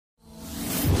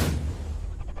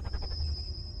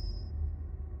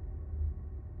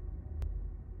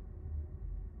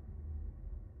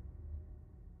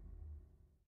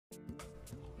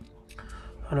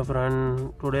Hello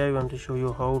friend, today I want to show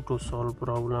you how to solve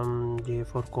problem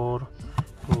J4 core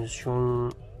is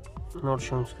showing not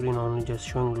showing screen only, just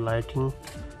showing lighting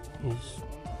is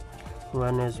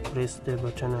when I press the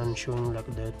button and showing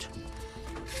like that,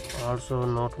 also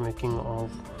not making off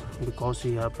because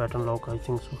we have pattern lock, I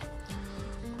think so.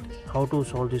 How to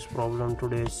solve this problem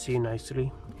today, see nicely.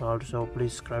 Also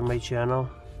please subscribe my channel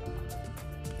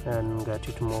and get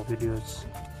it more videos.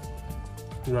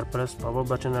 You are press power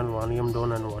button and volume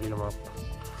down and volume up.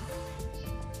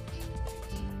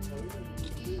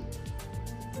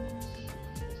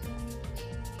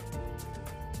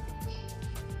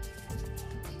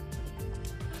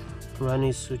 When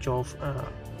you switch off,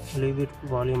 leave it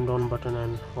volume down button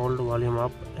and hold volume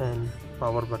up and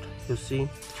power button. You see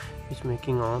it's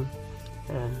making on,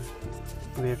 and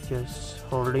we're just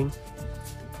holding.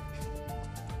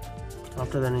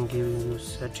 After that I give you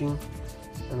setting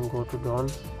and go to down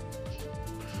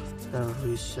and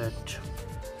reset.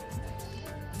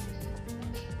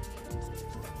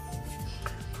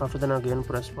 After that again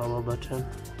press power button.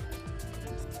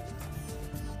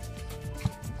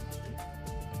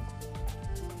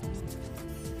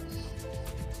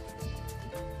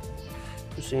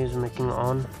 You see it's making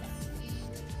on.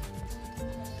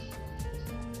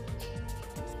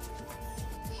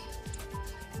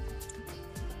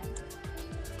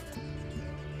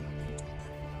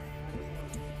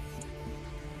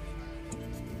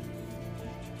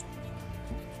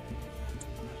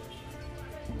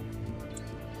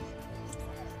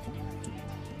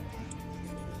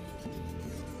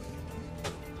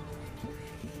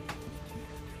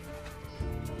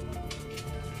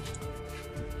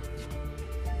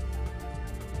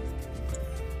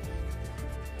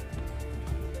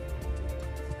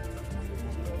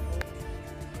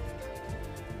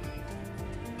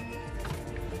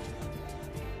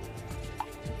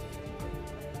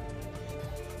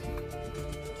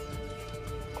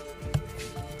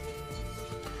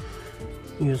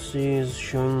 You see is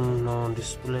showing on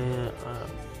display.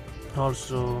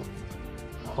 Also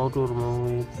how to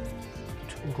remove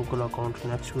it, Google account.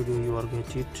 Next video you will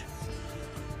get it.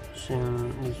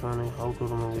 Same this one, how to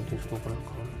remove it is Google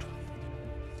account.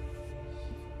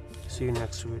 See you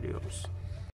next videos.